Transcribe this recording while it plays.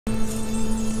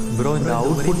Bro இந்த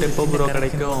output எப்போ bro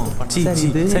கிடைக்கும்? சரி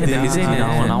இந்த டிசைன்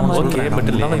நான் ஓகே பட்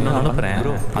எல்லாம் இன்னும் அனுப்புறேன்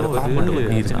ப்ரோ. அதை பார்த்து மட்டும்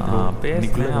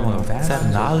பேசிக்கலாம். அவங்க சார்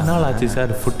 4 நாள் ஆச்சு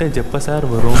சார். ஃபுட்டேஜ் எப்போ சார்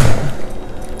வரும்?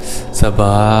 சபா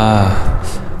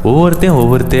ஒவ்வொருத்தையும்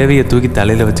ஒவ்வொரு தேவையை தூக்கி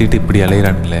தலையில் வச்சுக்கிட்டு இப்படி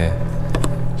அலையிறானுங்களே.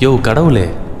 யோ கடவுளே,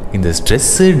 இந்த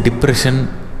ஸ்ட்ரெஸ்ஸு டிப்ரெஷன்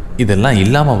இதெல்லாம்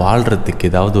இல்லாமல் வாழ்கிறதுக்கு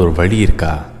ஏதாவது ஒரு வழி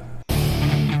இருக்கா?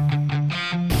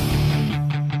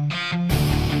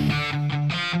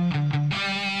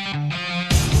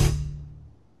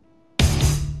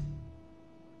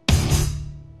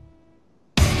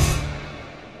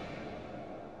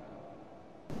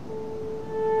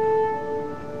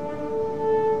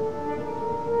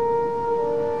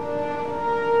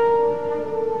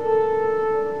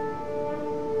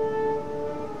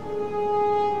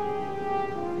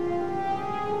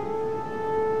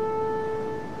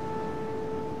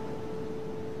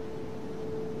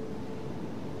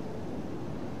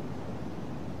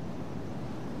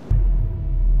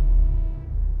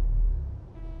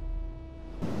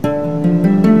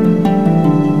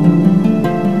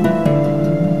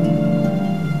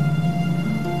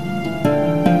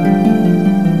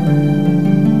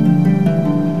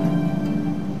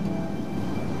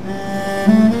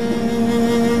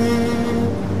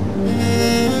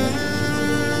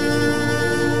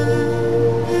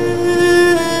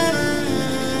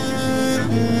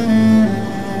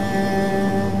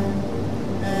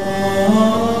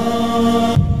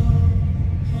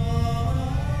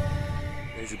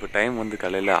 இப்போ டைம் வந்து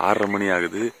காலையில் 6:30 மணி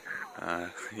ஆகுது.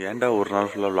 ஏன்டா ஒரு நாள்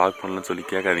ஃபுல்லாக vlog பண்ணலன்னு சொல்லி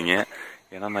கேட்காதீங்க.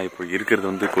 ஏன்னா நான் இப்போ இருக்கிறது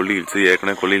வந்து கொல்லி ஹில்ஸ்.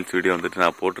 ஏற்கனவே கொல்லி ஹில்ஸ் வீடியோ வந்துட்டு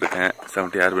நான் போட்டிருக்கேன்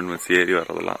 70 ஆர்பன்மெண்ட்ஸ் ஏறி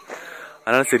வரதெல்லாம்.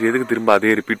 அதனால் சரி எதுக்கு திரும்ப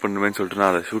அதே ரிப்பீட் பண்ணுவேன்னு சொல்லிட்டு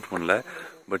நான் அதை ஷூட் பண்ணல.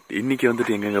 பட் இன்றைக்கி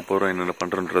வந்துட்டு எங்கெங்கே போகிறோம் என்னென்ன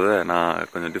பண்ணுறோன்றதை நான்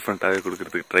கொஞ்சம் டிஃப்ரெண்ட்டாகவே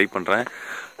கொடுக்கறதுக்கு ட்ரை பண்ணுறேன்.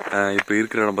 இப்போ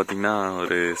இருக்கிற இடம் பார்த்திங்கன்னா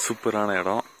ஒரு சூப்பரான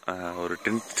இடம். ஒரு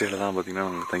டென்ட் ஸ்டேயில் தான் பார்த்திங்கன்னா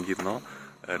நாங்கள் தங்கியிருந்தோம்.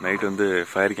 நைட் வந்து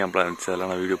ஃபயர் கேம்ப்லாம் இருந்துச்சு.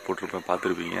 அதெல்லாம் நான் வீடியோ போட்டிருப்பேன்,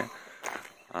 பார்த்துருப்பீங்க.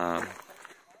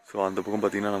 ஸோ அந்த பக்கம்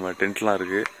பார்த்திங்கன்னா நம்ம டென்ட்லாம்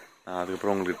இருக்குது.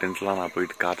 அதுக்கப்புறம் உங்களுக்கு டென்ட்லாம் நான்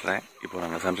போயிட்டு காட்டுறேன். இப்போ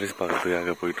நாங்கள் சன்ரைஸ்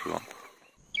பார்க்கறதுக்காக போயிட்டுருக்கோம்.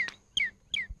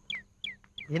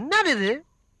 என்னது இது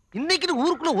இன்னைக்கு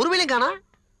ஊருக்குள்ள ஒரு வேலையும் காணா?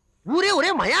 ஊரே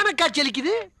ஒரே மயான காட்சி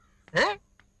அளிக்குது.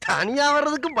 தனியா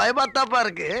வர்றதுக்கு பயமாத்தாப்பா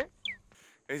இருக்கு.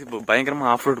 இப்போ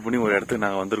பயங்கரமாக ஆஃப் ரோட் பண்ணி ஒரு இடத்துக்கு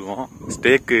நாங்கள் வந்திருக்கோம்.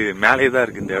 ஸ்டேக்கு மேலே தான்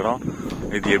இருக்குது இந்த இடம்.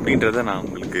 இது எப்படின்றத நான்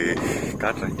உங்களுக்கு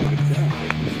காட்டுறேன்.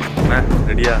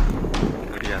 ரெடியா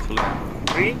ரெடியா சொல்லுங்கள்.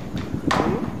 3,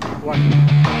 2, 1.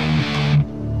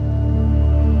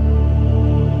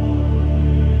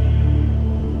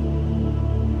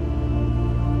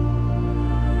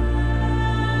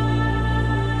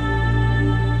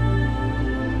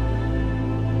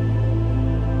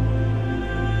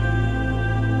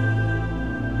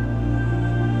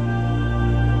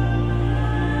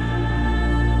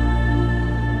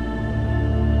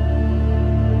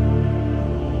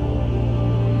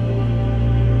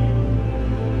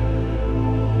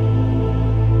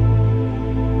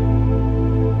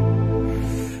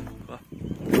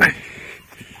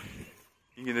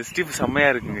 இந்த ஸ்டீப் செம்மையா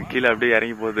இருக்குங்க. கீழே அப்படியே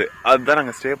இறங்கி போகுது. அதுதான்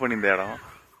நாங்கள் ஸ்டே பண்ணியிருந்த இடம்.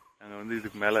 நாங்கள் வந்து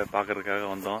இதுக்கு மேலே பார்க்கறதுக்காக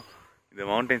வந்தோம். இந்த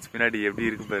மவுண்டன்ஸ் பின்னாடி எப்படி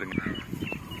இருக்கு பாருங்க.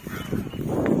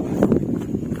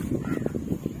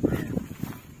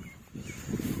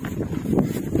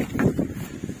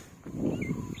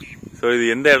 ஸோ இது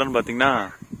எந்த இடம்னு பார்த்தீங்கன்னா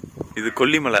இது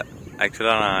கொல்லிமலை.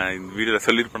 ஆக்சுவலாக நான் இந்த வீடியோவில்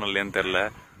சொல்லியிருப்பேன் இல்லையான்னு தெரில.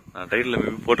 நான் டைட்டில்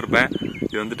மேபி போட்டிருப்பேன்.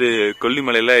 இது வந்துட்டு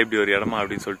கொல்லிமலையில் இப்படி ஒரு இடமா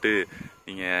அப்படின்னு சொல்லிட்டு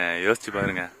நீங்கள் யோசிச்சு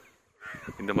பாருங்க.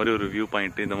 இந்த மாதிரி ஒரு வியூ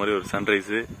பாயிண்ட், இந்த மாதிரி ஒரு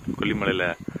சன்ரைஸு கொல்லிமலையில்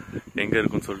எங்கே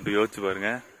இருக்குன்னு சொல்லிட்டு யோசிச்சு பாருங்க.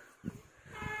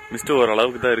 மிஸ்ட்டு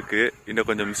ஓரளவுக்கு தான் இருக்குது. இன்னும்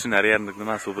கொஞ்சம் மிஸ்ட்டு நிறையா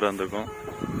இருந்துக்குன்னா சூப்பராக இருந்திருக்கும்.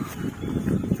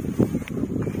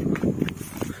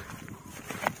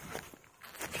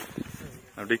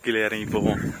 அப்படியே கீழே இறங்கி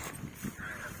போவோம்.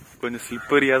 கொஞ்சம்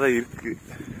ஸ்லிப்பரியாக தான் இருக்குது.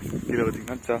 கீழே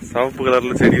பார்த்தீங்கன்னா சிவப்பு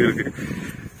கலரில் செடி இருக்குது,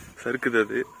 சறுக்குது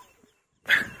அது.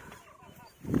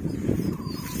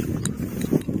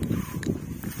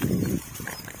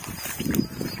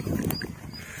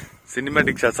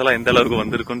 சினிமேட்டிக் ஷாட்ஸ் எல்லாம் எந்த அளவுக்கு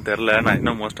வந்திருக்குன்னு தெரில. நான்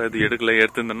இன்னும் மோஸ்ட்டாக இது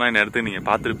எடுத்திருந்தேன்னா இந்த இடத்துக்கு நீங்கள்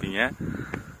பார்த்துருப்பீங்க.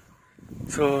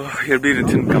 ஸோ எப்படி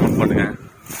இருந்துச்சுன்னு கமெண்ட் பண்ணுங்க.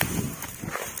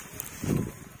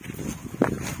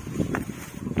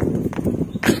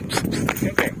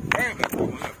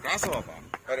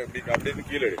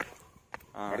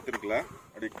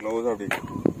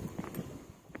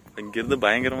 இங்கிருந்து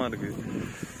பயங்கரமா இருக்கு.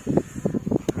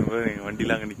 எங்க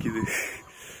வண்டிலாம் அங்க நிக்குது.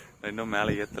 இன்னும்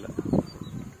மேலே ஏத்தல.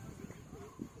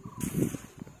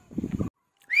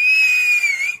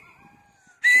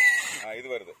 இது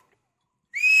வருது.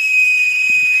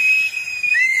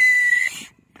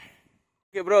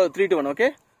 Okay bro, 3 to 1, okay?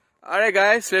 Alright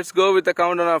guys, let's go with the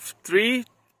countdown of 3,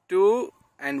 2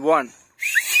 and 1.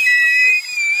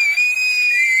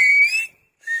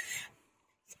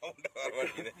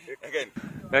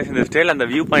 இந்த ஸ்டேல அந்த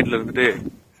வியூ பாயிண்ட்ல இருந்துட்டு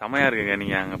செமையா இருக்குங்க.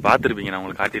 நீங்க அங்க பாத்துருப்பீங்க, நான்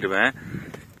உங்களுக்கு காட்டிடுவேன்.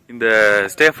 இந்த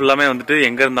ஸ்டே ஃபுல்லாமே வந்துட்டு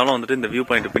எங்க இருந்தாலும் வந்துட்டு இந்த வியூ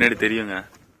பாயிண்ட் பின்னாடி தெரியுங்க.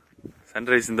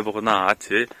 சன்ரைஸ் இந்த பக்கம் தான்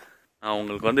ஆச்சு. நான்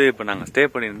உங்களுக்கு வந்து இப்ப நாங்க ஸ்டே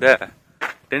பண்ணியிருந்த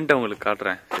டென்ட்டை உங்களுக்கு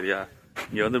காட்டுறேன், சரியா?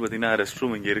 இங்க வந்து பாத்தீங்கன்னா ரெஸ்ட்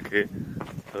ரூம் இங்க இருக்கு.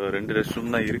 2 ரெஸ்ட்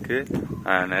ரூம் தான் இருக்கு.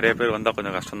 நிறைய பேர் வந்தா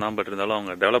கொஞ்சம் கஷ்டம் தான், பட் இருந்தாலும்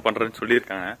அவங்க டெவலப் பண்றேன்னு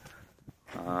சொல்லியிருக்காங்க.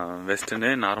 வெஸ்டர்னு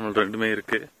நார்மல் ரெண்டுமே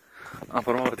இருக்கு.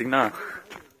 அப்புறமா பாத்தீங்கன்னா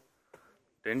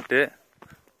டென்ட்டு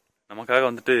நமக்காக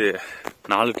வந்துட்டு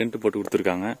 4 டென்ட் போட்டு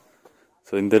கொடுத்துருக்காங்க.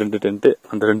 ஸோ இந்த 2 டென்ட்டு,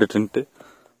 அந்த 2 டென்ட்டு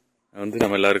வந்து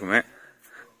நம்ம எல்லாருக்குமே.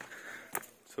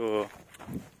 ஸோ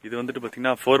இது வந்துட்டு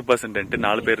பாத்தீங்கன்னா 4% டென்ட்,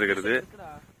 4 பேர் இருக்கிறது.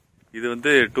 இது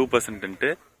வந்து 2% டென்ட்.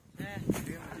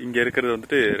 இங்க இருக்கிறது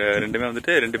வந்துட்டு ரெண்டுமே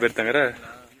வந்துட்டு 2 பேர் தங்குற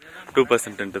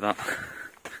 2% டென்ட் தான்.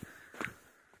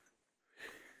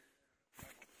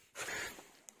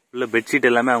 உள்ள பெட்ஷீட்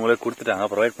எல்லாமே அவங்களே கொடுத்துட்டாங்க,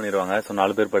 ப்ரொவைட் பண்ணிடுவாங்க. ஸோ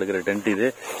 4 பேர் படுக்கிற டென்ட். இது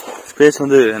ஸ்பேஸ்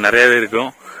வந்து நிறையவே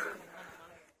இருக்கும்.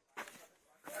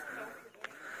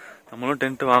 நம்மளும்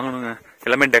டென்ட் வாங்கணுங்க.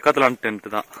 எல்லாமே டெக்காத்லான் டென்ட்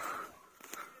தான்.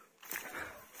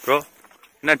 ப்ரோ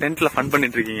என்ன டென்ட்ல ஃபன்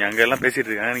பண்ணிட்டு இருக்கீங்க? அங்க எல்லாம் பேசிட்டு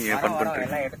இருக்காங்க, நீங்க ஃபன் பண்ணிட்டு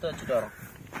இருக்கீங்க. எடுத்து வச்சுட்டு வரோம்.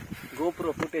 GoPro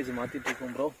ஃபுட்டேஜ் மாத்திட்டு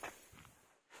இருக்கோம் ப்ரோ.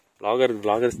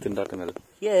 vloggers திண்டாட்டம் அது.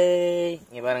 ஏய்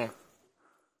இங்க பாருங்க,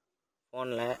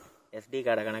 ஃபோன்ல SD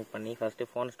கார்டை கனெக்ட் பண்ணி ஃபர்ஸ்ட்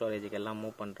ஃபோன் ஸ்டோரேஜுக்கு எல்லாம்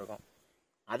மூவ் பண்ணிருக்கோம்.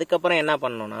 அதுக்கப்புறம் என்ன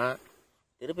பண்ணணும்னா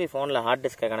திருப்பி ஃபோனில் ஹார்ட்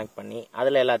டிஸ்கை கனெக்ட் பண்ணி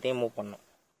அதில் எல்லாத்தையும் மூவ் பண்ணணும்.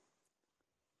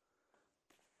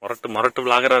 மொரட்டு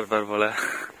vlogger-ஆ இருப்பார் போல.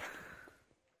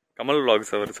 கமல் vlogs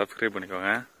அவர் சப்ஸ்கிரைப்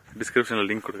பண்ணிக்கோங்க, டிஸ்கிரிப்ஷனில்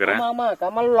லிங்க் கொடுக்குறேன். ஆமாம்,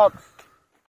 கமல் vlogs.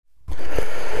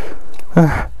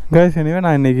 கைஸ், எனிவே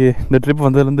நான் இன்றைக்கி இந்த ட்ரிப்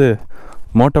வந்ததுலேருந்து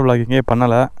மோட்டோ vlogging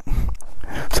பண்ணலை.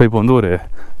 ஸோ இப்போ வந்து ஒரு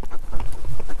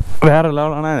வேறு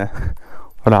லெவலான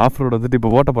ஒரு ஆஃப் ரோடு வந்துட்டு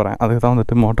இப்போ ஓட்ட போகிறேன். அதுக்கு தான்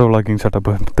வந்துட்டு மோட்டோ vlogging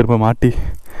செட்டப்பு திரும்ப மாட்டி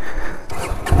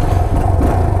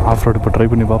ஆஃப் ரோடு இப்போ ட்ரை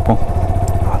பண்ணி பார்ப்போம்.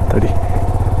 அத்தடி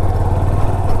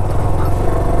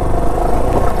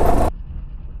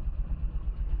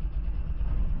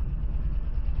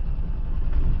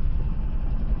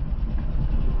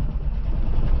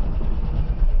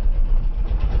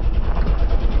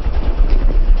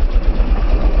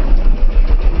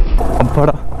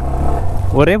அப்பாடா,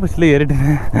 ஒரே பஸ்ஸில்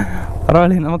ஏறிட்டேன்.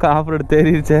 பரவாயில்ல, நமக்கு ஆஃப் ரோடு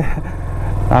தேறிடுச்சே.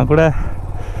 நான் கூட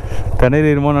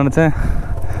திணறிடுமோன்னு நினச்சேன்.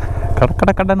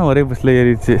 கடன்னு ஒரே பஸ்ஸில்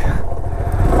ஏறிடுச்சு.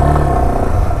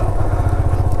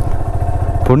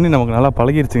 பொண்ணு நமக்கு நல்லா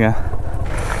பழகிருச்சுங்க.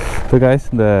 இப்போ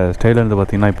காய்ஸ், இந்த ஸ்டேலேருந்து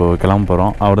பார்த்தீங்கன்னா இப்போ கிளம்ப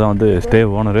போகிறோம். அவர் தான் வந்து ஸ்டே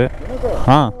ஓனரு.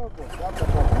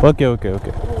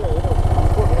 ஓகே.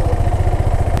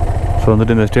 ஸோ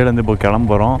வந்துட்டு இந்த ஸ்டேலேருந்து இப்போ கிளம்ப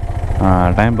போகிறோம்.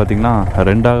 டைம் பார்த்திங்கன்னா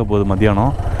 2 ஆக போகுது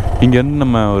மத்தியானம். இங்கேருந்து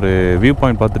நம்ம ஒரு வியூ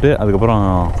பாயிண்ட் பார்த்துட்டு அதுக்கப்புறம்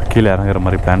கீழே இறங்குற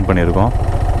மாதிரி பிளான் பண்ணியிருக்கோம்.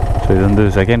 ஸோ இது வந்து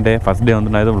செகண்ட் டே. ஃபஸ்ட் டே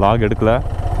வந்து நான் எதுவும் vlog எடுக்கலை.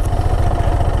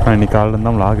 நான் இன்றைக்கி காலையில்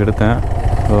தான் vlog எடுத்தேன்.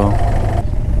 ஸோ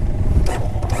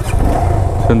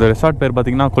இந்த ரெசார்ட் பேர்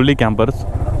பார்த்திங்கன்னா கொல்லி கேம்பர்ஸ்.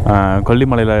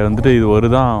 கொல்லிமலையில் வந்துட்டு இது ஒன்று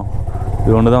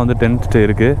தான் வந்து டென்ட் ஸ்டே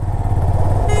இருக்குது.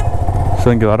 ஸோ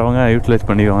இங்கே வரவங்க யூட்டிலைஸ்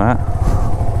பண்ணிக்கோங்க.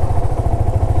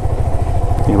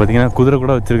 இங்கே பார்த்தீங்கன்னா குதிரை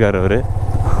கூட வச்சுருக்காரு அவர்.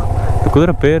 இந்த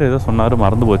குதிரை பேர் ஏதோ சொன்னார்,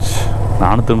 மறந்து போச்சு.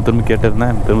 நானும் திரும்ப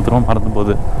கேட்டிருந்தேன், திரும்ப மறந்து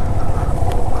போகுது.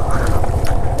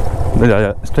 இந்த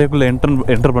ஸ்டேக்குள்ளே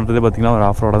என்டர் பண்ணுறதே பார்த்தீங்கன்னா ஒரு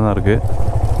ஆஃப் ரோடாக தான் இருக்குது.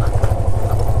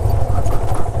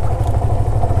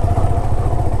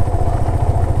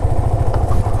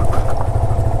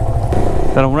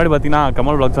 சார் முன்னாடி பார்த்தீங்கன்னா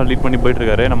கமல் vlogs லீட் பண்ணி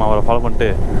போயிட்டுருக்காரு. நம்ம அவரை ஃபாலோ பண்ணிட்டு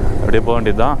அப்படியே போக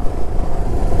வேண்டியது தான்.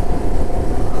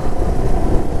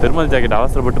 தெர்மல் ஜாக்கெட்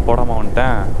அவசரப்பட்டு போடாமல்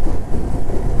வந்துட்டேன்.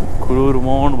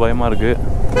 குளிருமோன்னு பயமாக இருக்குது.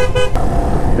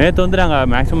 நேற்று வந்து நாங்கள்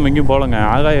மேக்ஸிமம் எங்கேயும் போகலங்க.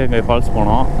 ஆகாய ஃபால்ஸ்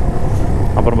போனோம்.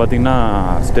 அப்புறம் பார்த்திங்கன்னா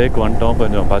ஸ்டேக்கு வந்துட்டோம்.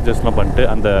 கொஞ்சம் பர்ச்சேஸ்லாம் பண்ணிட்டு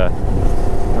அந்த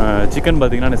சிக்கன்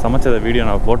பார்த்திங்கன்னா சமைச்ச வீடியோ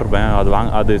நான் போட்டிருப்பேன்.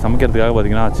 அது சமைக்கிறதுக்காக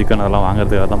பார்த்திங்கன்னா சிக்கன் அதெல்லாம்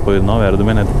வாங்குறதுக்காக தான் போயிருந்தோம். வேறு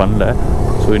எதுவுமே நேற்று பண்ணல.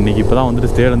 ஸோ இன்றைக்கி இப்போ தான்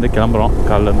வந்துட்டு ஸ்டேலேருந்து கிளம்புறோம்.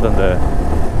 காலையிலேருந்து அந்த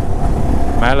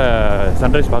மேலே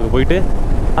சன்ரைஸ் பார்க்க போயிட்டு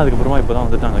அதுக்கப்புறமா இப்போ தான்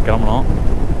வந்துட்டு நாங்கள் கிளம்புனோம்.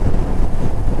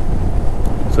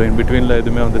 ஸோ இன் பிட்வீனில்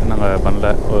எதுவுமே வந்துட்டு நாங்கள் பண்ணல.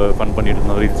 ஃபன் பண்ணிட்டு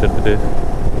இருந்தோம், ரீல்ஸ் எடுத்துகிட்டு.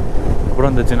 அப்புறம்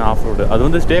அந்த சின்ன ஆஃப் ரோடு அது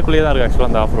வந்து ஸ்டேக்குள்ளேயே தான் இருக்குது. ஆக்சுவலாக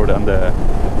அந்த ஆஃப் ரோடு அந்த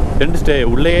டென்ட் ஸ்டே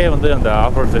உள்ளேயே வந்து அந்த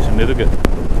ஆஃப் ரோட் ஸ்டேஷன் இருக்குது.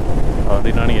 அது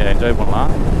வந்து இன்னும் நீங்கள் என்ஜாய் பண்ணலாம்.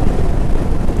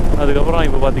 அதுக்கப்புறம்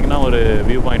இப்போ பார்த்தீங்கன்னா ஒரு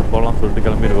வியூ பாயிண்ட் போகலாம்னு சொல்லிட்டு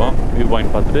கிளம்பிடுவோம். வியூ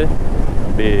பாயிண்ட் பார்த்துட்டு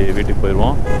அப்படியே வீட்டுக்கு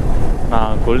போயிடுவோம்.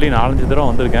 நான் கொல்லி 4-5 தடவை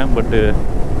வந்திருக்கேன். பட்டு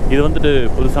இது வந்துட்டு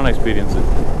புதுசான எக்ஸ்பீரியன்ஸு.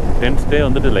 டென்ட் ஸ்டே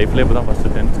வந்துட்டு லைஃப்லேயே இப்போ தான்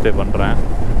ஃபஸ்ட்டு டென்ட் ஸ்டே பண்ணுறேன்.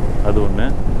 அது ஒன்று.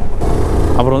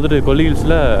 அப்புறம் வந்துட்டு கொல்லி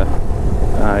ஹில்ஸில்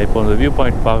இப்போ அந்த வியூ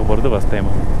பாயிண்ட் பார்க்க போகிறது ஃபஸ்ட்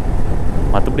டைமு.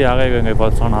 மற்றபடி ஆகாய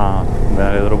ஃபால்ஸ்லாம் நான்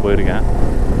நிறைய தடவை போயிருக்கேன்.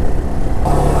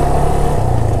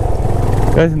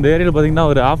 இந்த ஏரியாவில் பார்த்தீங்கன்னா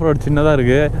ஒரு ஆஃப் ரோட் சின்னதாக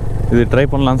இருக்குது. இது ட்ரை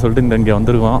பண்ணலான்னு சொல்லிட்டு இங்கே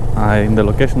வந்திருக்கோம். இந்த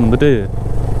லொக்கேஷன் வந்துட்டு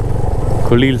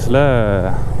கொல்லி ஹில்ஸில்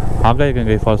ஆகாய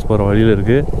கங்கை ஃபால்ஸ் போகிற வழியில்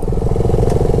இருக்குது.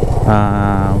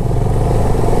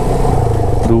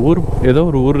 இந்த ஊர் ஏதோ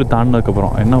ஒரு ஊர்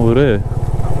தாண்டினதுக்கப்புறம் என்ன ஊர்,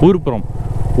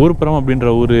 ஊர்புறம் அப்படின்ற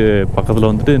ஊர் பக்கத்தில்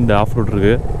வந்துட்டு இந்த ஆஃப் ரோட்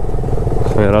இருக்குது.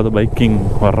 ஸோ யாராவது பைக்கிங்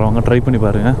வர்றவங்க ட்ரை பண்ணி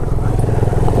பாருங்கள்,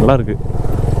 நல்லாயிருக்கு.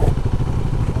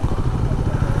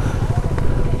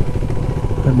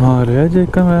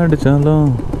 அடித்தாலும்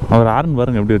அவர் ஆரன்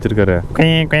பாருங்க எப்படி வச்சுருக்காரு,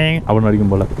 அப்படின்னு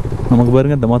அடிக்கும் போல். நமக்கு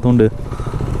பாருங்க இந்த மாத்தோண்டு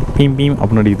பீம் பீம்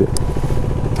அப்படின்னு அடிக்குது.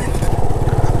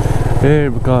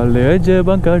 காலேஜ்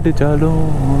அடித்தாலும்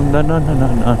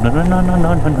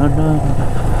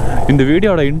இந்த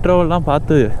வீடியோட இன்ட்ரோவெல்லாம்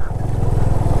பார்த்து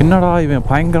என்னடா இவன்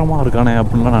பயங்கரமாக இருக்கானே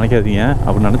அப்படின்லாம் நினைக்காதீங்க.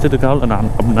 அப்படி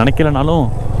அப்படி நினைக்கலனாலும்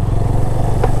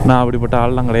நான் அப்படிப்பட்ட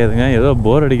ஆள்லாம் கிடையாதுங்க. ஏதோ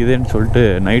போர் அடிக்குதுன்னு சொல்லிட்டு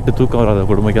நைட்டு தூக்கம் வராத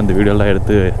கொடுமைக்கு அந்த வீடியோலாம்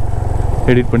எடுத்து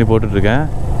எடிட் பண்ணி போட்டுட்ருக்கேன்.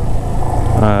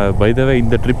 பை த வே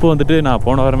இந்த ட்ரிப்பு வந்துட்டு நான்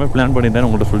போன வாரமே பிளான் பண்ணியிருந்தேன்னு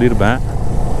உங்கள்கிட்ட சொல்லியிருப்பேன்.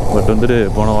 பட் வந்துட்டு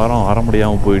போன வாரம் வர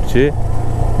முடியாமல் போயிடுச்சு.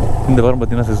 இந்த வாரம்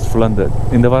பார்த்திங்கன்னா சக்ஸஸ்ஃபுல்லாக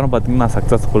இந்த வாரம் பார்த்திங்கன்னா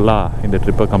சக்ஸஸ்ஃபுல்லாக இந்த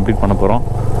ட்ரிப்பை கம்ப்ளீட் பண்ண போகிறோம்.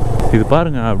 இது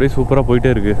பாருங்கள் அப்படியே சூப்பராக போயிட்டே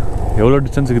இருக்குது. எவ்வளோ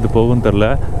டிஸ்டன்ஸுக்கு இது போகும்னு தெரில.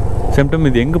 சேம் டைம்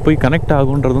இது எங்கே போய் கனெக்ட்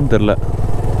ஆகுன்றதும் தெரில.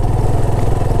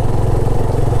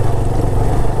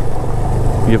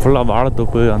 இங்கே ஃபுல்லாக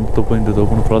வாழைத்தோப்பு, அந்த தோப்பு இந்த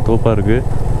தோப்புன்னு ஃபுல்லாக தோப்பாக இருக்குது.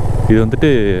 இது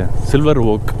வந்துட்டு சில்வர்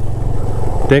ஓக்,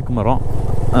 தேக்கு மரம்.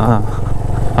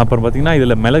 அப்புறம் பார்த்திங்கன்னா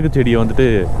இதில் மிளகு செடியை வந்துட்டு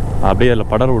அப்படியே அதில்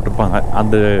படர விட்டுருப்பாங்க.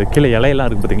 அந்த கீழே இலையெல்லாம்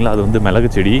இருக்குது பார்த்திங்களா, அது வந்து மிளகு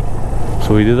செடி.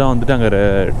 ஸோ இதுதான் வந்துட்டு அங்கே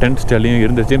டென்ட் ஸ்டைலையும்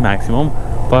இருந்துச்சு. மேக்ஸிமம்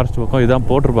ஃபாரஸ்ட் பக்கம் இதுதான்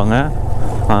போட்டிருப்பாங்க.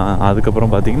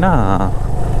 அதுக்கப்புறம் பார்த்திங்கன்னா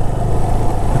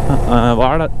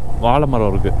வாழை மரம்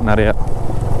இருக்குது நிறையா.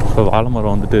 ஸோ வாழை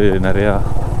மரம் வந்துட்டு நிறையா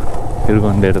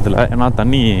இருக்கும் இந்த இடத்துல. ஏன்னா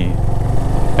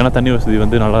தண்ணி வசதி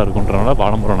வந்து நல்லா இருக்குன்றனால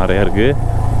வாழை மரம் நிறையா இருக்குது.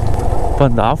 இப்போ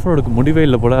அந்த ஆஃப் ரோடுக்கு முடிவே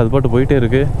இல்லை போல், அது பாட்டு போயிட்டே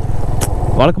இருக்குது.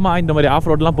 வழக்கமாக இந்த மாதிரி ஆஃப்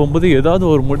ரோட்லாம் போகும்போது ஏதாவது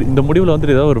ஒரு இந்த முடிவில்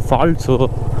வந்துட்டு ஏதாவது ஒரு ஃபால்ஸோ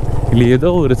இல்லை ஏதோ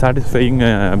ஒரு சாட்டிஸ்ஃபையிங்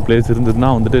பிளேஸ் இருந்ததுன்னா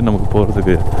வந்துட்டு நமக்கு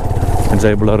போகிறதுக்கு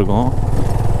என்ஜாயபுளாக இருக்கும்.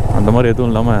 அந்த மாதிரி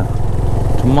எதுவும் இல்லாமல்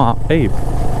சும்மா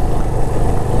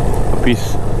பீஸ்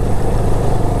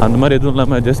அந்த மாதிரி எதுவும்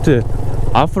இல்லாமல் ஜஸ்ட்டு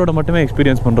ஆஃப் ரோடை மட்டுமே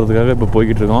எக்ஸ்பீரியன்ஸ் பண்ணுறதுக்காக இப்போ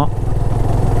போய்கிட்டு இருக்கோம்.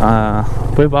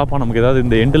 போய் பார்ப்போம் நமக்கு ஏதாவது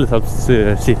இந்த எண்டில்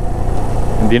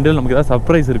இந்த எண்டில் நமக்கு ஏதாவது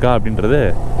சர்ப்ரைஸ் இருக்கா அப்படின்றத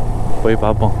போய்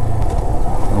பார்ப்போம்.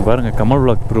 பாருங்கள் கமல்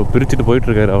vlog பிரிச்சுட்டு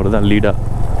போயிட்டுருக்காரு. அவர் தான் லீடாக.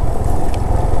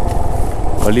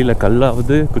 வழியில்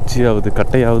கல்லாவது, குச்சியாவது,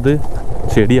 கட்டையாவது,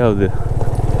 செடியாவது.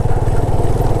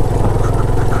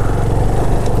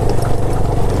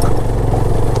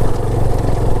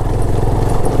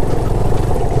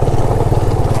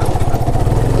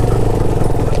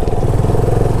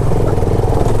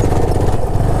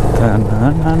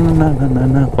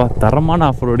 தரமான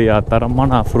ஆஃப்ரோடியா, தரமான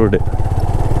ஆஃப்ரோடு.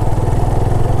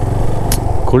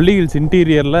 கொல்லி ஹில்ஸ்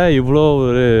இன்டீரியரில் இவ்வளோ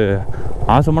ஒரு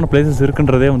ஆசமான பிளேசஸ்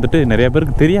இருக்குன்றதே வந்துட்டு நிறைய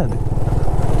பேருக்கு தெரியாது.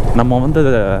 நம்ம வந்து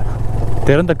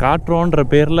திறந்த காற்றோன்ற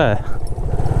பேரில்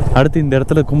அடுத்து இந்த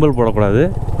இடத்துல கும்பல் போடக்கூடாது.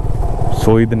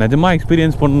 ஸோ இது நிஜமாக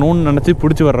எக்ஸ்பீரியன்ஸ் பண்ணணும்னு நினச்சி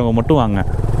பிடிச்சி வர்றவங்க மட்டும் வாங்க.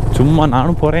 சும்மா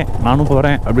நானும்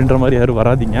போகிறேன் அப்படின்ற மாதிரி யாரும்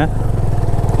வராதிங்க.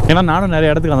 ஏன்னா நானும்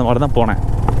நிறைய இடத்துக்கு அந்த மாதிரி தான் போனேன்.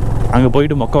 அங்கே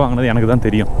போயிட்டு மொக்க வாங்கினது எனக்கு தான்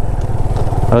தெரியும்.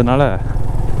 அதனால்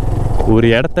ஒரு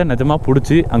இடத்த நிஜமாக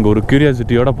பிடிச்சி அங்கே ஒரு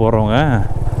க்யூரியாசிட்டியோடு போகிறவங்க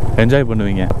என்ஜாய்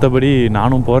பண்ணுவீங்க. மற்றபடி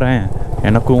நானும் போகிறேன்,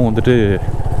 எனக்கும் வந்துட்டு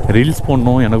ரீல்ஸ்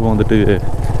போடணும், எனக்கும் வந்துட்டு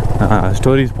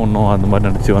ஸ்டோரிஸ் போடணும் அந்த மாதிரி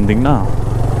நினச்சி வந்தீங்கன்னா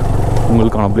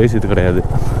உங்களுக்கான பிளேஸ் இது கிடையாது.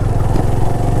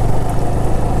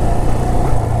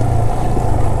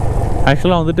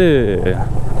 ஆக்சுவலாக வந்துட்டு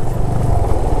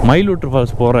மயிலூற்று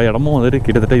ஃபால்ஸ் போகிற இடமும் வந்துட்டு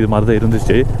கிட்டத்தட்ட இது மாதிரி தான்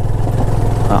இருந்துச்சு.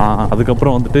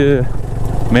 அதுக்கப்புறம் வந்துட்டு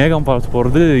மேகம் ஃபால்ஸ்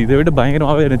போகிறது இதை விட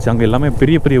பயங்கரமாகவே இருந்துச்சு. அங்கே எல்லாமே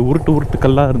பெரிய பெரிய உருட்டு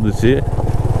கல்லாக இருந்துச்சு.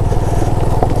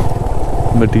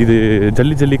 பட் இது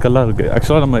ஜல்லி கல்லாக இருக்குது.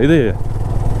 ஆக்சுவலாக நம்ம இது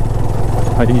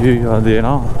அது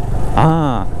ஏன்னா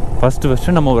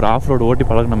ஃபஸ்ட்டு நம்ம ஒரு ஆஃப் ரோடு ஓட்டி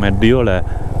பழகினோம் டியோவில்.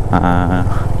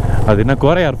 அது என்ன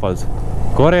கோரையார்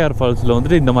ஃபால்ஸில்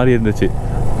வந்துட்டு இந்த மாதிரி இருந்துச்சு.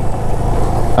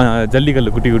 ஜல்லிக்கல்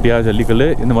குட்டியாக ஜல்லிக்கல்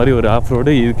இந்த மாதிரி ஒரு ஆஃப்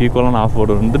ரோடு, இதுக்கு ஈக்குவலான ஆஃப்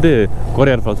ரோடு வந்துட்டு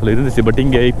கோரையார் ஃபால்ஸில் இருந்துச்சு. பட்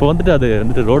இங்கே இப்போ வந்துட்டு அது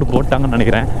வந்துட்டு ரோடு போட்டாங்கன்னு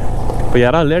நினைக்கிறேன். இப்போ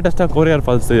யாராவது லேட்டஸ்ட்டாக கோரையார்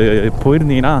ஃபால்ஸ்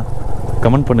போயிருந்தீங்கன்னா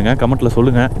கமெண்ட் பண்ணுங்கள், கமெண்ட்டில்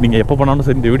சொல்லுங்கள். நீங்கள் எப்போ போனாலும்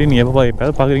சரி, இந்த வீடியோ நீங்கள் எப்போ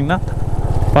பார்க்குறீங்கன்னா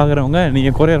பார்க்குறவங்க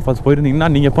நீங்கள் கோரையார் ஃபால்ஸ் போயிருந்தீங்கன்னா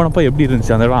நீங்கள் போனப்போ எப்படி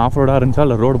இருந்துச்சு, அந்த இடம் ஆஃப் ரோடாக இருந்துச்சா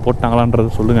இல்லை ரோடு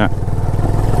போட்டாங்களான்றதை சொல்லுங்கள்.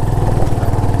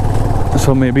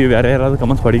 ஸோ மேபி வேறு யாராவது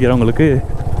கமெண்ட்ஸ் படிக்கிறவங்களுக்கு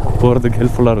போகிறதுக்கு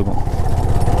ஹெல்ப்ஃபுல்லாக இருக்கும்.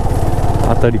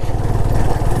 ஆத்தாடி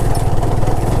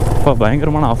அப்பா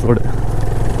பயங்கரமான ஆஃப் ரோடு.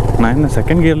 நான் என்ன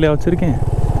செகண்ட் கியர்லேயே வச்சுருக்கேன்.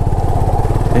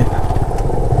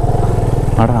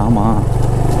 அடா ஆமாம்,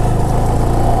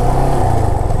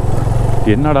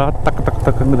 என்னடா டக்கு டக்கு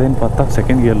டக்குங்குதுன்னு பார்த்தா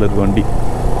செகண்ட் கியரில் இருக்கு வண்டி.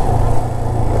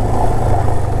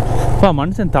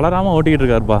 மனுஷன் தளராமல் ஓட்டிக்கிட்டு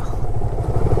இருக்காருப்பா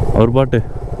அவர் பாட்டு.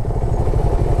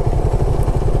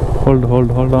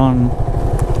 Hold on.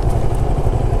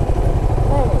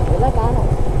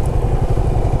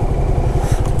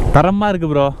 தரமாக இருக்கு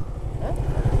ப்ரோ,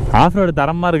 ஆஃப் ரோடு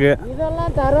தரமாக இருக்கு.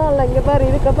 இதெல்லாம் தரம் இல்லை, இங்கே பாரு,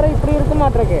 இதுக்கப்புறம் இப்படி இருக்க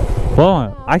மாட்டிருக்கு. ஓ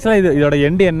ஆக்சுவலாக இதோட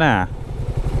எண்டு என்ன?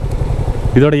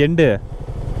 இதோட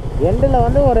எண்டில்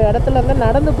வந்து ஒரு இடத்துல இருந்து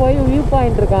நடந்து போய் வியூ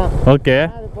பாயிண்ட் இருக்கான். ஓகே,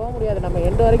 அது போக முடியாது, நம்ம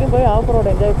எண்டு வரைக்கும் போய் ஆஃப்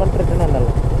ரோடு என்ஜாய் பண்ணிட்டுருக்குன்னு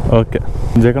வந்தாலும். ஓகே,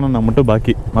 ஜெகனம் நான் மட்டும்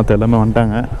பாக்கி மற்ற எல்லாமே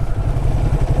வந்துட்டாங்க.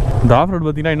 இந்த ஆஃப் ரோடு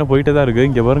பார்த்தீங்கன்னா இன்னும் போயிட்டே தான் இருக்குது.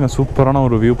 இங்கே பாருங்கள், சூப்பரான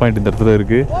ஒரு வியூ பாயிண்ட் இந்த இடத்துல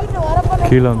இருக்குது.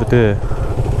 கீழே வந்துட்டு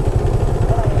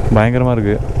பயங்கரமாக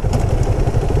இருக்குது.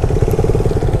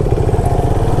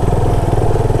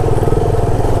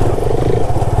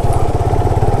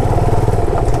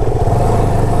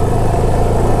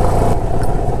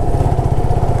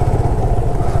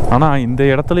 ஆனால் இந்த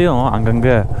இடத்துலையும்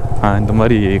அங்கங்கே இந்த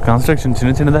மாதிரி கன்ஸ்ட்ரக்ஷன்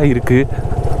சின்ன சின்னதாக இருக்குது.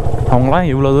 அவங்களாம்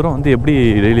இவ்வளோ தூரம் வந்து எப்படி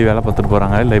டெய்லி வேலை பார்த்துட்டு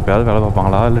போகிறாங்க, இல்லை எப்போயாவது வேலை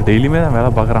பார்ப்பாங்களா, இல்லை டெய்லியுமே தான் வேலை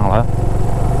பார்க்குறாங்களா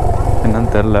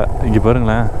என்னன்னு தெரில. இங்கே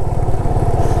பாருங்களேன்,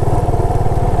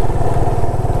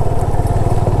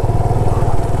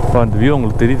 இப்போ அந்த வியூ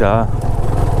உங்களுக்கு தெரியுதா?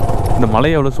 இந்த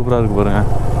மலை எவ்வளோ சூப்பராக இருக்குது பாருங்கள்.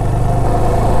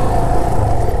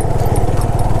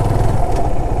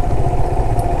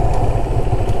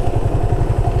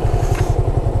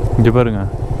 இங்கே பாருங்கள்,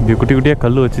 இங்கே குட்டி குட்டியாக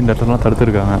கல் வச்சு இந்த இடத்துலலாம்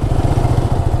தடுத்துருக்காங்க.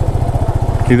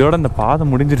 இதோட இந்த பாதை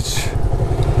முடிஞ்சிருச்சு.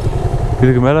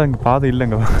 இதுக்கு மேலே இங்கே பாதை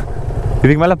இல்லைங்க.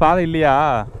 இதுக்கு மேலே பாதை இல்லையா?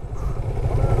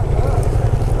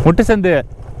 முட்டு சந்து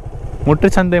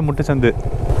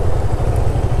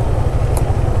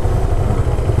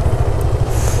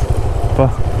அப்பா,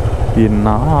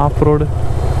 என்ன ஆஃப் ரோடு.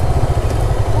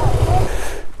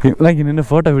 இவங்களாம் இங்கே நின்று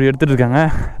ஃபோட்டோ வீடியோ எடுத்துகிட்டு இருக்காங்க.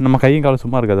 நம்ம கையும் காலம்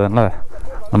சும்மா இருக்காது, அதனால்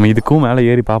நம்ம இதுக்கும் மேலே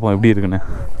ஏறி பார்ப்போம் எப்படி இருக்குன்னு.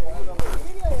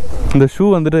 இந்த ஷூ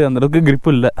வந்துட்டு அந்தளவுக்கு கிரிப்பு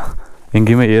இல்லை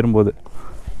எங்கேயுமே ஏறும்போது.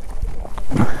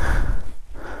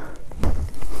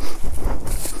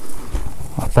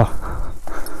 அப்பா,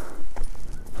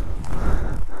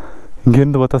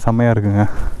 இங்கேருந்து பார்த்தா செம்மையாக இருக்குங்க.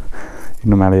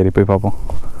 இன்னும் மேலே ஏறி போய் பார்ப்போம்.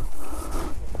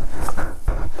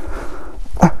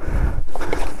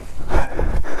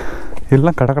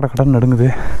 எல்லாம் கடன்னு நடுங்குது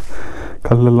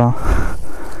கல்லெல்லாம்.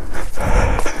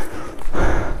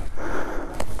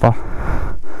 பா,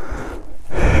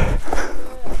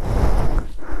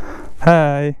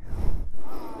 ஹாய்.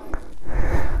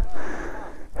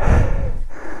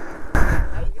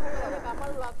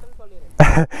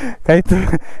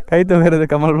 கைத்து வேறு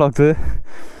கமல் vlogs,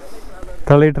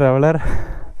 கல்லை டிராவலர்.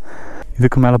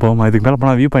 இதுக்கு மேலே போகுமா? இதுக்கு மேலே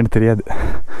போனால் வியூ பாயிண்ட் தெரியாது.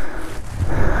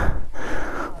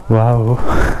 வாவ்,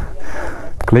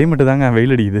 கிளைமேட்டு தாங்க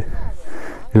வெயில் அடிக்குது,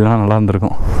 இல்லைனா நல்லா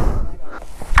இருந்திருக்கும்.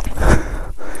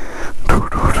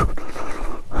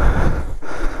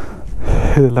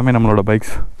 இது எல்லாமே நம்மளோட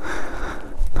பைக்ஸ்.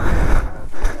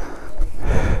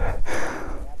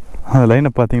 அந்த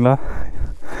லைனை பார்த்தீங்களா?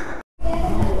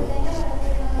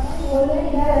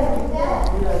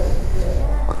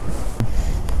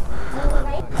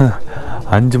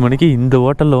 அஞ்சு மணிக்கு இந்த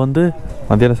ஹோட்டலில் வந்து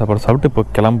மத்தியான சாப்பாடு சாப்பிட்டு இப்போ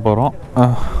கிளம்ப போகிறோம்.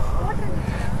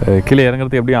 கீழே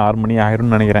இறங்குறது எப்படியும் 6 மணி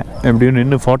ஆயிரும்னு நினைக்கிறேன். எப்படியும்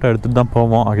நின்று ஃபோட்டோ எடுத்துகிட்டு தான்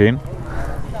போவோம் அகைன்.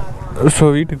 ஸோ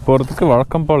வீட்டுக்கு போகிறதுக்கு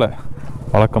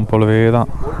வழக்கம் போலவே தான்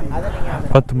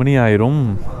 10 மணி ஆயிரும்.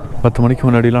 10 மணிக்கு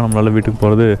முன்னாடிலாம் நம்மளால் வீட்டுக்கு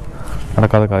போகிறது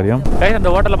நடக்காத காரியம். அந்த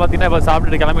ஹோட்டலில் பார்த்தீங்கன்னா இப்போ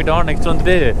சாப்பிட்டுட்டு கிளம்பிட்டோம். நெக்ஸ்ட்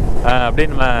வந்துட்டு அப்படியே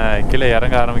நம்ம கீழே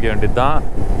இறங்க ஆரம்பிக்க வேண்டியது தான்.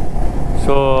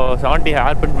 ஸோ 70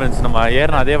 ஹேர்பின் நம்ம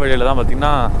ஏறின அதே வழியில் தான்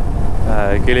பார்த்திங்கன்னா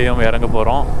கீழேயும் இறங்க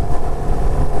போகிறோம்.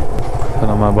 ஸோ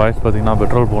நம்ம பாய்ஸ் பார்த்திங்கன்னா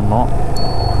பெட்ரோல் போடணும்.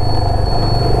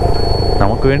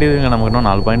 நமக்கு வேண்டியதுங்க, நமக்கு இன்னும்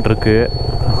 4 பாயிண்ட் இருக்குது.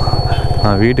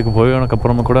 வீட்டுக்கு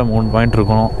போயதுக்கப்புறமா கூட 3 பாயிண்ட்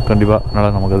இருக்கணும் கண்டிப்பாக.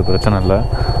 அதனால் நமக்கு அது பிரச்சனை இல்லை.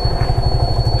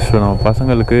 ஸோ நம்ம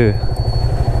பசங்களுக்கு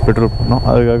பெட்ரோல் பண்ணோம்,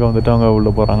 அதுக்காக வந்துட்டு அவங்க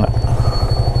உள்ளே போகிறாங்க.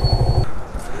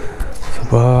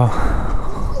 ஸோப்பா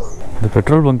இந்த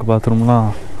பெட்ரோல் பங்க் பார்த்தோம்னா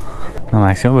நான்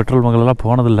மேக்ஸிமம் பெட்ரோல் பங்க்லலாம்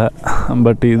போனதில்லை.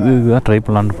 பட் இதுதான் ட்ரை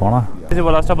பண்ணலான்னு போனால்.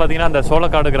 இப்போ லாஸ்ட்டாக பார்த்தீங்கன்னா அந்த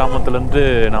சோளக்காடு கிராமத்துலேருந்து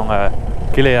நாங்கள்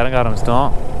கீழே இறங்க ஆரம்பிச்சிட்டோம்.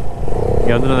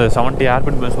 இங்கே வந்து இந்த 70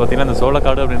 ஹேர்பின் பார்த்தீங்கன்னா இந்த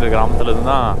சோளக்காடு அப்படின்ற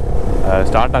கிராமத்துலேருந்து தான்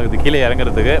ஸ்டார்ட் ஆகுது கீழே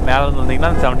இறங்குறதுக்கு. மேலே வந்து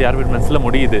வந்தீங்கன்னா 70 ஹேர்பின்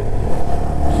முடியுது.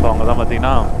 ஸோ அங்கே தான்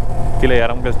பார்த்தீங்கன்னா கீழே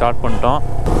இறங்க ஸ்டார்ட் பண்ணிட்டோம்.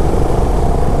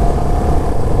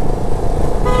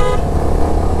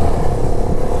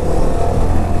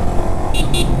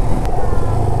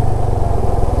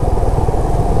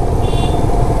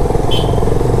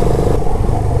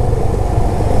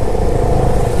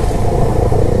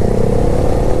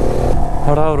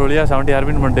 அடா ஒரு வழியாக 70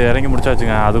 RPM பண்ணிட்டு இறங்கி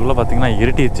முடிச்சாச்சுங்க. அதுக்குள்ளே பார்த்தீங்கன்னா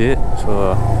இருட்டிடுச்சு. ஸோ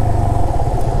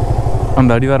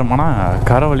அந்த அடிவாரமான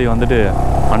கரவழி வந்துட்டு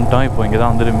வந்துட்டோம். இப்போ இங்கே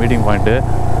தான் வந்துட்டு மீட்டிங் பாயிண்ட்டு,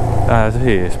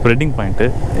 சரி ஸ்ப்ரெட்டிங் பாயிண்ட்டு.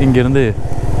 இங்கேருந்து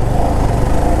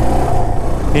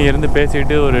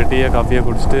பேசிக்கிட்டு ஒரு டீயை காஃபியை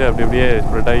குடிச்சிட்டு அப்படியே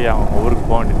ஸ்ப்ரெட் ஆகி அவங்க ஊருக்கு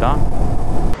போக வேண்டியது தான்.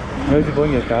 இப்போ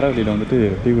இங்கே கரவழியில் வந்துட்டு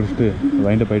டீ குடிச்சிட்டு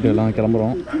வாங்கிட்டு போயிட்டு எல்லாம்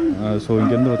கிளம்புறோம். ஸோ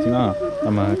இங்கேருந்து பார்த்திங்கன்னா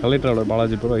நம்ம கல்லை டிராவலர்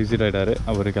பாலாஜி ப்ரோ எக்ஸிட் ஆகிட்டார்,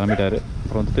 அவர் கிளம்பிட்டார்.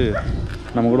 அப்புறம் வந்துட்டு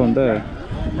நம்ம கூட வந்து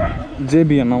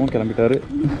ஜேபி அண்ணாவும் கிளம்பிட்டார்.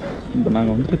 இப்போ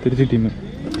நாங்கள் வந்துட்டு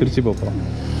திருச்சி போகிறோம்.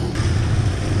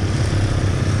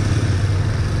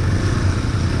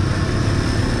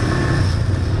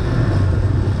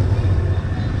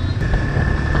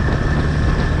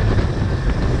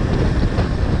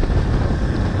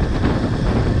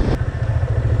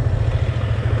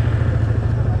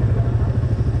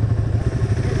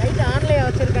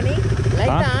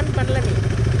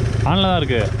 ஆனில் தான்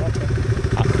இருக்குது,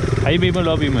 ஹை பீமு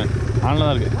லோ பீமு ஆனில்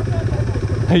தான் இருக்குது.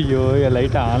 ஐயோ என்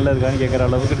லைட்டாக ஆனில் இருக்கான்னு கேட்குற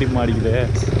அளவுக்கு டிம் அடிக்குது.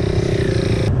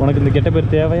 உனக்கு இந்த கெட்ட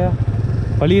பேர் தேவையா?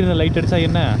 பழியிருந்த லைட் அடித்தா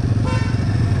என்ன?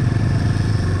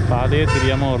 பாதையே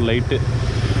தெரியாமல் ஒரு லைட்டு,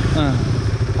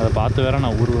 அதை பார்த்து வேற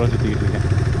நான் ஊராக சுற்றிக்கிட்டு இருக்கேன்.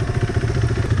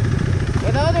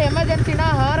 ஏதாவது எமர்ஜென்சினா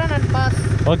horn and pass.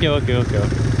 Okay okay okay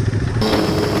okay.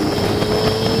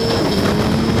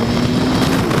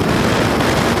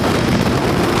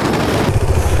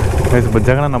 இப்போ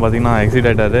ஜெகனண்ணா பார்த்தீங்கன்னா எக்ஸிட்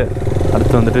ஆகிட்டாரு.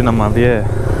 அடுத்து வந்துட்டு நம்ம அப்படியே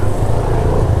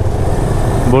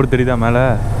போர்டு தெரியுதா மேலே,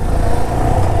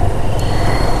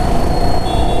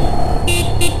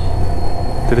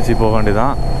 திருச்சி போக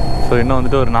வேண்டியதான். ஸோ இன்னும்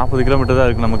வந்துட்டு ஒரு 40 கிலோமீட்டர் தான்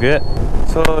இருக்குது நமக்கு.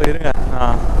 ஸோ இருங்க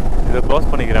நான் இதை க்ளோஸ்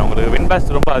பண்ணிக்கிறேன். உங்களுக்கு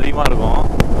விண்ட்பாஸ்ட் ரொம்ப அதிகமாக இருக்கும்.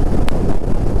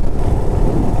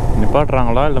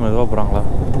 நிப்பாட்டுறாங்களா இல்லை மெதுவாக போகிறாங்களா?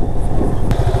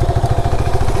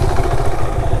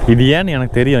 இது ஏன்னு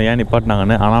எனக்கு தெரியும், ஏன்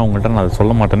நிப்பாட்டினாங்கன்னு. ஆனால் உங்கள்கிட்ட நான் அதை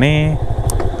சொல்ல மாட்டேனே,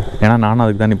 ஏன்னா நானும்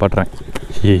அதுக்கு தான் நிப்பாட்டுறேன்.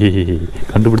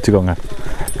 கண்டுபிடிச்சிக்கோங்க,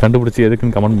 கண்டுபிடிச்சி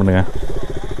எதுக்குன்னு கமெண்ட் பண்ணுங்கள்.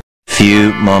 Few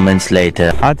moments later.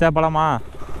 ஆச்சா பழமா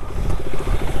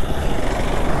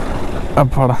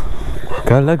அப்பாடா.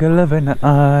 கல கல வென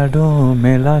ஆடும்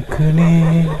மேலாக்குனே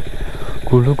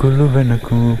குழு குழு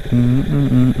வெனக்கும்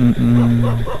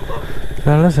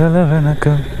சல சல வென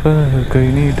கப்பல் கை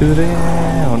நீட்டுதே.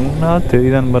 ஒன்றா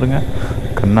தெரியுதான்னு பாருங்க.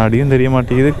 கண்ணாடியும் தெரிய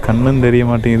மாட்டேங்குது, கண்ணும் தெரிய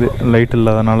மாட்டேங்குது லைட்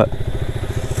இல்லாதனால.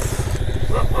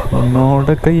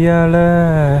 உன்னோட கையால்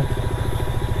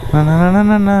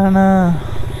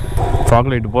ஃபாக்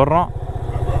லைட்டு போடுறோம்.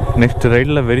 நெக்ஸ்ட்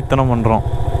ரைடில் வெறித்தனம் பண்ணுறோம்.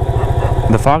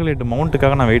 இந்த ஃபாக் லைட்டு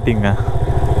மவுண்ட்டுக்காக நான் வெயிட்டிங்க.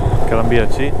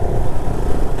 கிளம்பியாச்சு.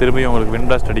 திரும்பியும் உங்களுக்கு விண்ட்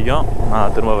பிளாஸ்ட் அடிக்கும்.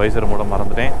 நான் திரும்ப வைசரை மூட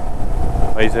மறந்துட்டேன்.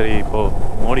 வைசரி இப்போது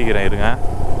மூடிக்கிறேன், இருங்க.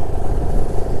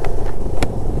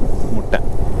 முட்டை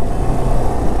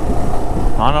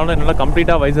ஆனாலும் என்னால்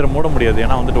கம்ப்ளீட்டாக வைசரை மூட முடியாது,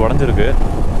 ஏன்னா வந்துட்டு உடஞ்சிருக்கு.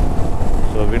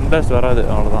 ஸோ விண்ட் பிளாஸ்ட் வராது,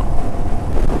 அவ்வளோதான்.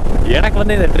 எனக்கு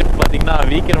வந்து இந்த ட்ரிப் பார்த்தீங்கன்னா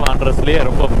வீக்கெண்ட் வாண்டர்ஸ்லேயே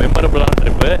ரொம்ப மெமரபுளான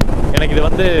ட்ரிப்பு. எனக்கு இது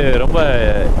வந்து ரொம்ப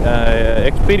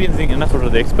எக்ஸ்பீரியன்ஸிங், என்ன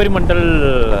சொல்கிறது, எக்ஸ்பெரிமெண்டல்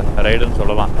ரைடுன்னு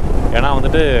சொல்லலாம். ஏன்னா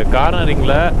வந்துட்டு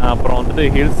கார்னரிங்கில் அப்புறம் வந்துட்டு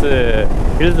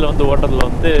ஹில்ஸில் வந்து ஓட்டத்தில்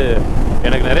வந்து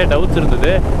எனக்கு நிறைய டவுட்ஸ் இருந்தது.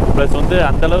 ப்ளஸ் வந்து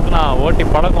அந்தளவுக்கு நான் ஓட்டி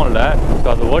பழக்கம் இல்லை. ஸோ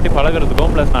அது ஓட்டி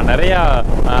பழகிறதுக்கும் ப்ளஸ் நான் நிறையா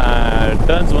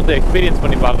டேர்ன்ஸ் வந்து எக்ஸ்பீரியன்ஸ்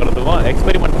பண்ணி பார்க்குறதுக்கும்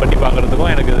எக்ஸ்பெரிமெண்ட் பண்ணி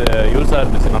பார்க்குறதுக்கும் எனக்கு இது யூஸாக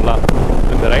இருந்துச்சு நல்லா.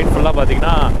 இந்த ரைட் ஃபுல்லாக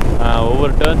பார்த்தீங்கன்னா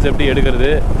ஒவ்வொரு டேர்ன்ஸ் எப்படி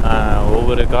எடுக்கிறது,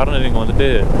 ஒவ்வொரு கார்னரிங் வந்துட்டு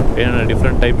என்னென்ன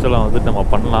டிஃப்ரெண்ட் டைப்ஸ் எல்லாம் வந்துட்டு நம்ம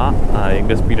பண்ணலாம்.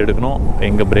 எங்கே ஸ்பீட் எடுக்கணும்,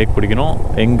 எங்கே பிரேக் பிடிக்கணும்,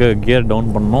 எங்கே கியர்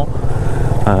டவுன் பண்ணணும்.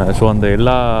 ஸோ அந்த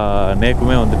எல்லா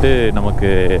நேக்குமே வந்துட்டு நமக்கு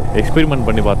எக்ஸ்பெரிமெண்ட்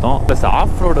பண்ணி பார்த்தோம். ப்ளஸ்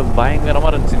ஆஃப் ரோடு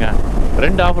பயங்கரமாக இருந்துச்சுங்க.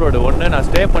 2 ஆஃப் ரோடு. ஒன்று நான்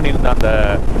ஸ்டே பண்ணியிருந்தேன்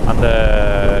அந்த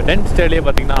டென்ட் ஸ்டேலேயே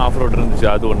பார்த்தீங்கன்னா ஆஃப் ரோடு இருந்துச்சு,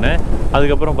 அது ஒன்று.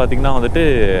 அதுக்கப்புறம் பார்த்தீங்கன்னா வந்துட்டு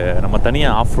நம்ம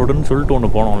தனியாக ஆஃப் ரோடுன்னு சொல்லிட்டு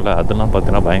ஒன்று போனோம்ல, அதெல்லாம்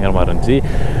பார்த்தீங்கன்னா பயங்கரமாக இருந்துச்சு.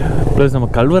 ப்ளஸ் நம்ம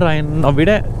கல்வராயனை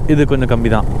விட இது கொஞ்சம்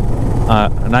கம்மி தான்.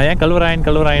 நான் ஏன்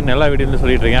கல்வராயன் எல்லா வீடியோலையும்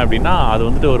சொல்லிட்டு இருக்கேன் அப்படின்னா, அது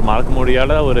வந்துட்டு ஒரு மறக்க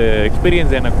முடியாத ஒரு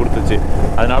எக்ஸ்பீரியன்ஸ் எனக்கு கொடுத்துச்சு.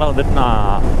 அதனால வந்துட்டு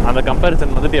நான் அந்த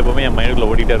கம்பேரிசன் வந்துட்டு எப்போவுமே என் மைண்டுக்குள்ள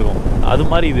ஓடிட்டே இருக்கும். அது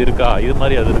மாதிரி இது இருக்கா, இது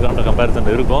மாதிரி அது இருக்கான்ற கம்பேரிசன்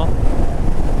இருக்கும்.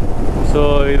 ஸோ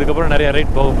இதுக்கப்புறம் நிறைய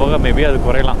ரைட் போக போக மேபி அது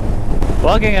குறையலாம்.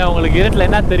 ஓகேங்க, உங்களுக்கு இருட்டில்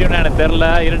என்ன தெரியும்னு எனக்கு தெரில.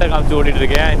 இருட்டை காமிச்சு ஓட்டிகிட்டு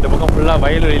இருக்கேன். இந்த பக்கம் ஃபுல்லாக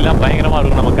வயல்வெளிலாம் பயங்கரமாக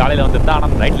இருக்கும். நம்ம காலையில் வந்துட்டு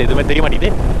ஆனால் நைட்டில் எதுவுமே தெரிய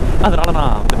மாட்டேங்குது. அதனால்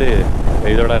நான் வந்துட்டு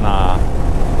இதோட நான்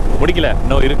முடிக்கல,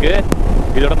 இன்னும் இருக்குது.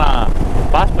 இதோட நான்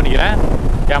பாஸ் பண்ணிக்கிறேன்,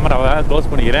 கேமராவை க்ளோஸ்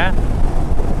பண்ணிக்கிறேன்.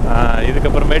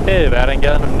 இதுக்கப்புறமேட்டு வேறு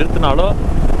எங்கேயாவது நான் நிறுத்தினாலோ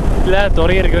இல்லை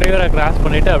துறையரை கிராஸ்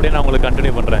பண்ணிவிட்டு அப்படியே நான் உங்களுக்கு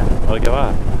கண்டினியூ பண்ணுறேன். ஓகேவா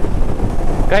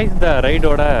கைஸ்? இந்த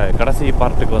ரைடோட கடைசி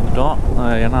பார்ட்டுக்கு வந்துட்டோம்.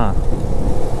 ஏன்னா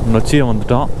நொச்சியம்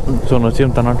வந்துட்டோம். ஸோ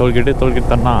நொச்சியம் தானா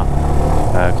டோல்கேட் தானா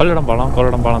கொள்ளிடம்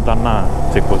பாலம் தானா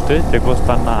செக் போஸ்ட்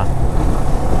தானா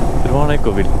திருவானை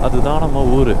கோவில், அதுதான் நம்ம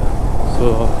ஊர். ஸோ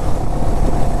ஸோ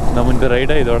நம்ம இந்த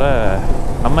ரைடை இதோட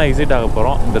நம்ம எக்ஸிட் ஆக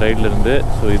போகிறோம் இந்த ரைட்லேருந்து.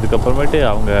 ஸோ இதுக்கப்புறமேட்டு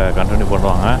அவங்க கண்டினியூ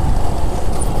பண்ணுவாங்க.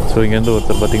 ஸோ இங்கேருந்து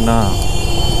ஒருத்தர் பார்த்திங்கன்னா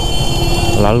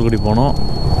லால்குடி போகணும்,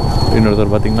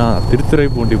 இன்னொருத்தர் பார்த்திங்கன்னா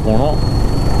திருத்துறைப்பூண்டி போகணும்,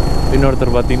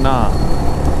 இன்னொருத்தர் பார்த்திங்கன்னா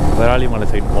விராலிமலை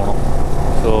சைடு போகணும்.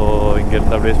 ஸோ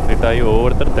இங்கேருந்து அப்படியே ஸ்ப்ளிட் ஆகி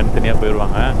ஒவ்வொருத்தர் தனித்தனியாக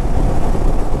போயிடுவாங்க.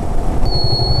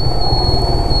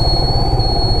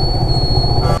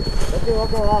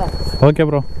 Okay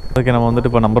bro. ஓகே, நம்ம வந்துட்டு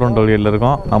இப்போ நம்பர் 1 டோல்கேட்டில்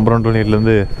இருக்கோம். நம்பர் 1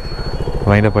 டோல்கேட்லேருந்து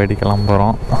வைண்டப் ஆகிட்டு கிளம்ப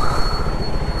போகிறோம்.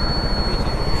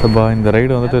 ஸோ இந்த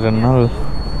ரைடு வந்துட்டு 2 நாள்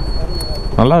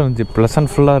நல்லா இருந்துச்சு,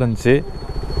 ப்ளசன்ட் ஃபுல்லாக இருந்துச்சு.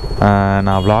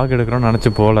 நான் விளாக் எடுக்கிறோன்னு நினச்சி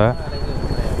போகல,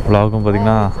 விளாகும்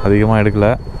பார்த்திங்கன்னா அதிகமாக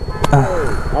எடுக்கலை.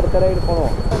 அடுத்த ரைடு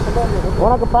போகணும்.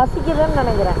 உனக்கு பசிக்குதுன்னு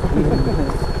நினைக்கிறேன்.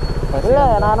 இல்லை,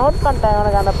 நான் நோட் பண்ணிட்டேன்.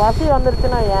 உனக்கு அந்த பசி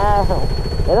வந்துருச்சுன்னா ஏன்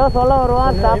ஏதோ சொல்ல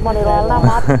வருவான், ஸ்டாப் பண்ணிடுவான், எல்லாம்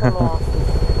மாற்றி சொல்லுவான்.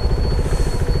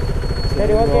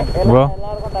 சரி, ஓகே.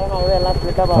 எல்லாருக்கும் டைம் ஆகுது, எல்லாம்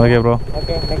ஸ்பிளிட்டாக. Okay bro.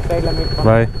 Okay, next ரைடில் meet பண்ணுவோம்.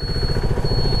 பாய்.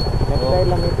 நெக்ஸ்ட்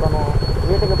ரைடில் மீட் பண்ணுவோம்.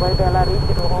 வீட்டுக்கு போயிட்டு எல்லாம் ரீச்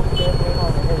டு ஹோம் சேஃப்னு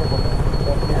ஒரு மெசேஜ் போட்டோம்.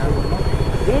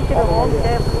 ரீச் டு ஹோம்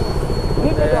சேஃப்,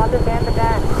 வீட்டுக்கு வந்து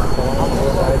சேர்ந்துட்டேன்.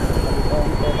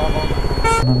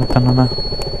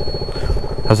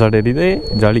 ஹசார்ட் எரியுது,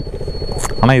 ஜாலி.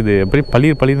 ஆனால் இது எப்படி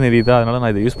பளிர்னு எரியுதா, அதனால்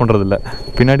நான் இதை யூஸ் பண்ணுறதில்ல.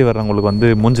 பின்னாடி வர்றவங்களுக்கு வந்து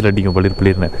மூஞ்சில் அடிக்கும்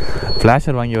பளிர்னு.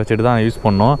 ஃப்ளாஷர் வாங்கி வச்சுட்டு தான் யூஸ்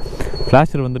பண்ணோம்.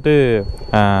 ஃப்ளாஷர் வந்துட்டு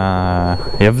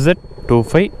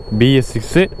FZ25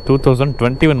 BS6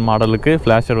 2021 மாடலுக்கு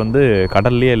ஃப்ளாஷர் வந்து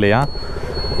கடல்லையே இல்லையா,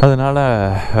 அதனால்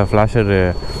ஃப்ளாஷர்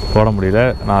போட முடியல.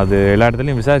 நான் அது எல்லா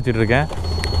இடத்துலையும் விசாரிச்சுட்ருக்கேன்.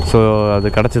 ஸோ அது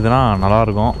கிடச்சிதுன்னா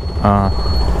நல்லாயிருக்கும்.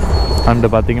 அண்டு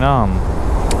பார்த்திங்கன்னா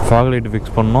ஃபாக் லைட்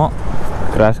ஃபிக்ஸ் பண்ணோம்,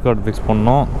 கிராஷ் கார்டு ஃபிக்ஸ்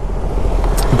பண்ணோம்,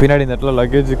 பின்னாடி இந்த இடத்துல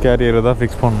லக்கேஜ் கேரியரை தான்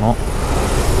ஃபிக்ஸ் பண்ணோம்.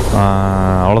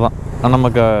 அவ்வளோதான்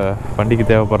நமக்கு வண்டிக்கு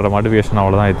தேவைப்படுற மாடிஃபிகேஷன்,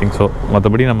 அவ்வளோதான். I think so.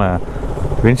 மற்றபடி நம்ம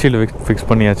விண்ட்ஷீல்டு ஃபிக்ஸ்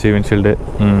பண்ணியாச்சு. விண்ட்ஷீல்டு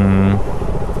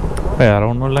வேறு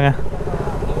ஒன்றும் இல்லைங்க,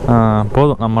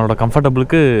 போதும். நம்மளோட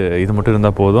கம்ஃபர்டபுளுக்கு இது மட்டும்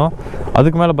இருந்தால் போதும்.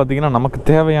 அதுக்கு மேலே பார்த்திங்கன்னா நமக்கு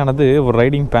தேவையானது ஒரு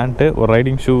ரைடிங் பேண்ட்டு, ஒரு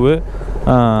ரைடிங் ஷூவு.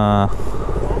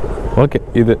 ஓகே,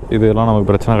 இதெல்லாம் நமக்கு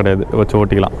பிரச்சனை கிடையாது, வச்சு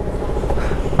ஓட்டிக்கலாம்.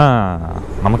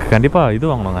 நமக்கு கண்டிப்பாக இது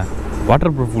வாங்கணுங்க,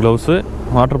 water proof gloves,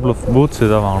 water proof boots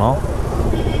இதாக வாங்கணும்.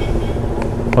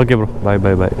 ஓகே ப்ரோ,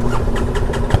 பாய்.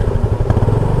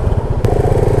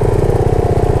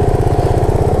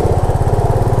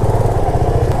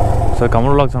 ஸோ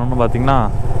கமல் vlogs சொன்னோன்னு பார்த்திங்கன்னா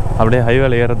அப்படியே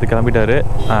ஹைவேல ஏறத்துக்கு கிளம்பிட்டாரு.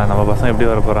 நம்ம பசங்க எப்படி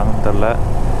வர போகிறாங்கன்னு தெரில.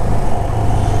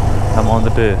 நம்ம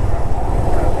வந்துட்டு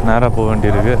நேராக போக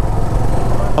வேண்டியிருக்கு.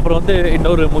 அப்புறம் வந்து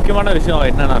இன்னொரு முக்கியமான விஷயம்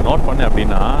என்ன நான் நோட் பண்ணேன்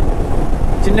அப்படின்னா,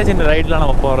 சின்ன ரைடெலாம்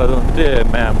நம்ம போகிறது வந்துட்டு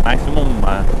மேக்ஸிமம்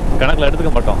கணக்கில்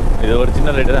எடுத்துக்க மாட்டோம். இது ஒரு சின்ன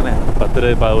ரைடு தானே,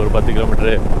 ஒரு 10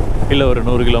 கிலோமீட்ரு, இல்லை ஒரு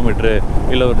 100 கிலோமீட்ரு,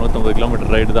 இல்லை ஒரு 150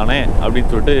 கிலோமீட்டர் ரைடு தானே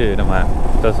அப்படின்னு சொல்லிட்டு நம்ம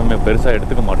சமயம் பெருசாக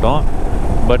எடுத்துக்க மாட்டோம்.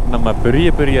 பட் நம்ம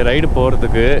பெரிய ரைடு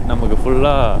போகிறதுக்கு நமக்கு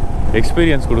ஃபுல்லாக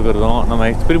எக்ஸ்பீரியன்ஸ் கொடுக்குறதும், நம்ம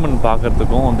எக்ஸ்பெரிமெண்ட்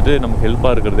பார்க்குறதுக்கும் வந்துட்டு நமக்கு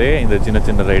ஹெல்ப்பாக இருக்கிறதே இந்த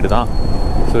சின்ன ரைடு தான்.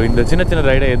 ஸோ இந்த சின்ன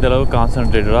ரைடை எந்த அளவுக்கு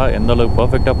கான்சன்ட்ரேட்டடாக, எந்த அளவுக்கு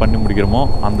பர்ஃபெக்டாக பண்ணி முடிக்கிறோமோ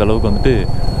அந்த அளவுக்கு வந்துட்டு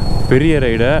பெரிய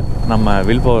ரைடை நம்ம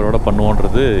வில் பவரோட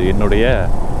பண்ணுவோன்றது என்னுடைய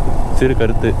சிறு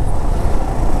கருத்து.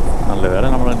 நல்ல வேலை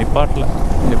நம்மளை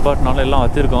நிப்பாட்டினாலும் எல்லாம்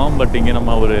வச்சுருக்கோம். பட் இங்கே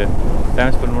நம்ம ஒரு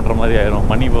டைம் ஸ்பெண்ட் பண்ணுற மாதிரி ஆயிரும்.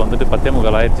 மணி இப்போ வந்துட்டு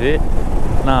 10:45 ஆயிடுச்சு.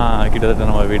 நான் கிட்டத்தட்ட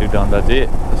நம்ம வீட்டுக்கிட்ட வந்தாச்சு.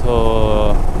 ஸோ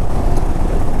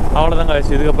அவ்வளோதாங்க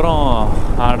ஆயிடுச்சு. இதுக்கப்புறம்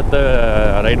அடுத்த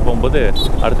ரைடு போகும்போது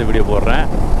அடுத்த வீடியோ போடுறேன்.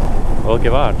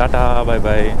 ஓகேவா? டாட்டா,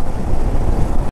 பாய்.